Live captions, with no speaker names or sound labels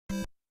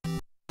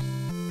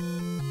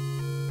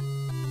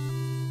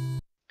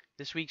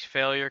This week's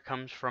failure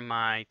comes from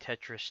my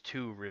Tetris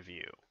 2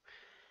 review.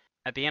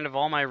 At the end of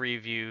all my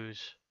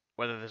reviews,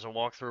 whether there's a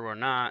walkthrough or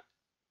not,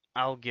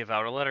 I'll give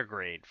out a letter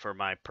grade for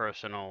my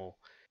personal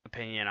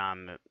opinion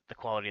on the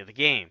quality of the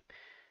game.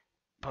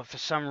 But for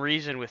some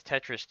reason with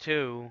Tetris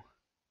 2,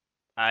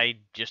 I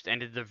just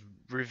ended the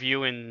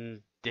review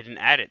and didn't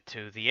add it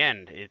to the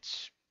end.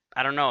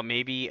 I don't know,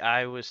 maybe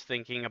I was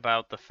thinking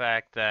about the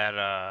fact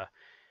that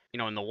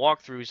in the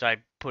walkthroughs, I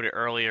put it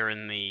earlier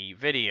in the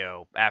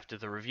video after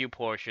the review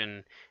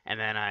portion, and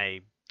then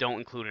I don't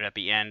include it at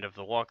the end of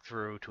the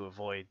walkthrough to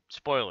avoid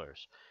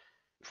spoilers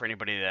for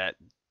anybody that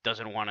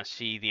doesn't want to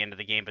see the end of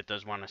the game but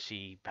does want to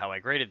see how I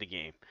graded the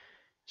game.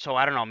 So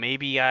I don't know,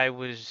 maybe I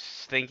was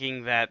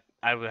thinking that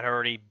I had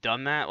already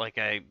done that like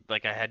I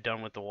had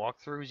done with the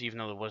walkthroughs, even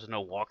though there was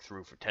no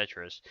walkthrough for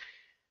Tetris.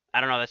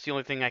 I don't know, that's the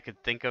only thing I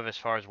could think of as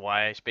far as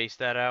why I spaced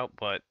that out,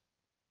 but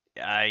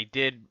I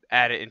did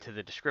add it into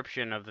the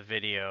description of the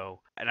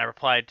video, and I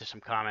replied to some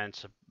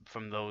comments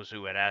from those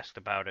who had asked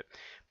about it.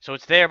 So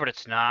it's there, but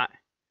it's not.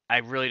 I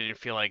really didn't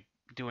feel like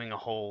doing a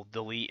whole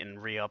delete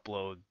and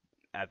re-upload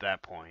at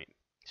that point.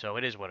 So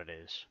it is what it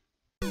is.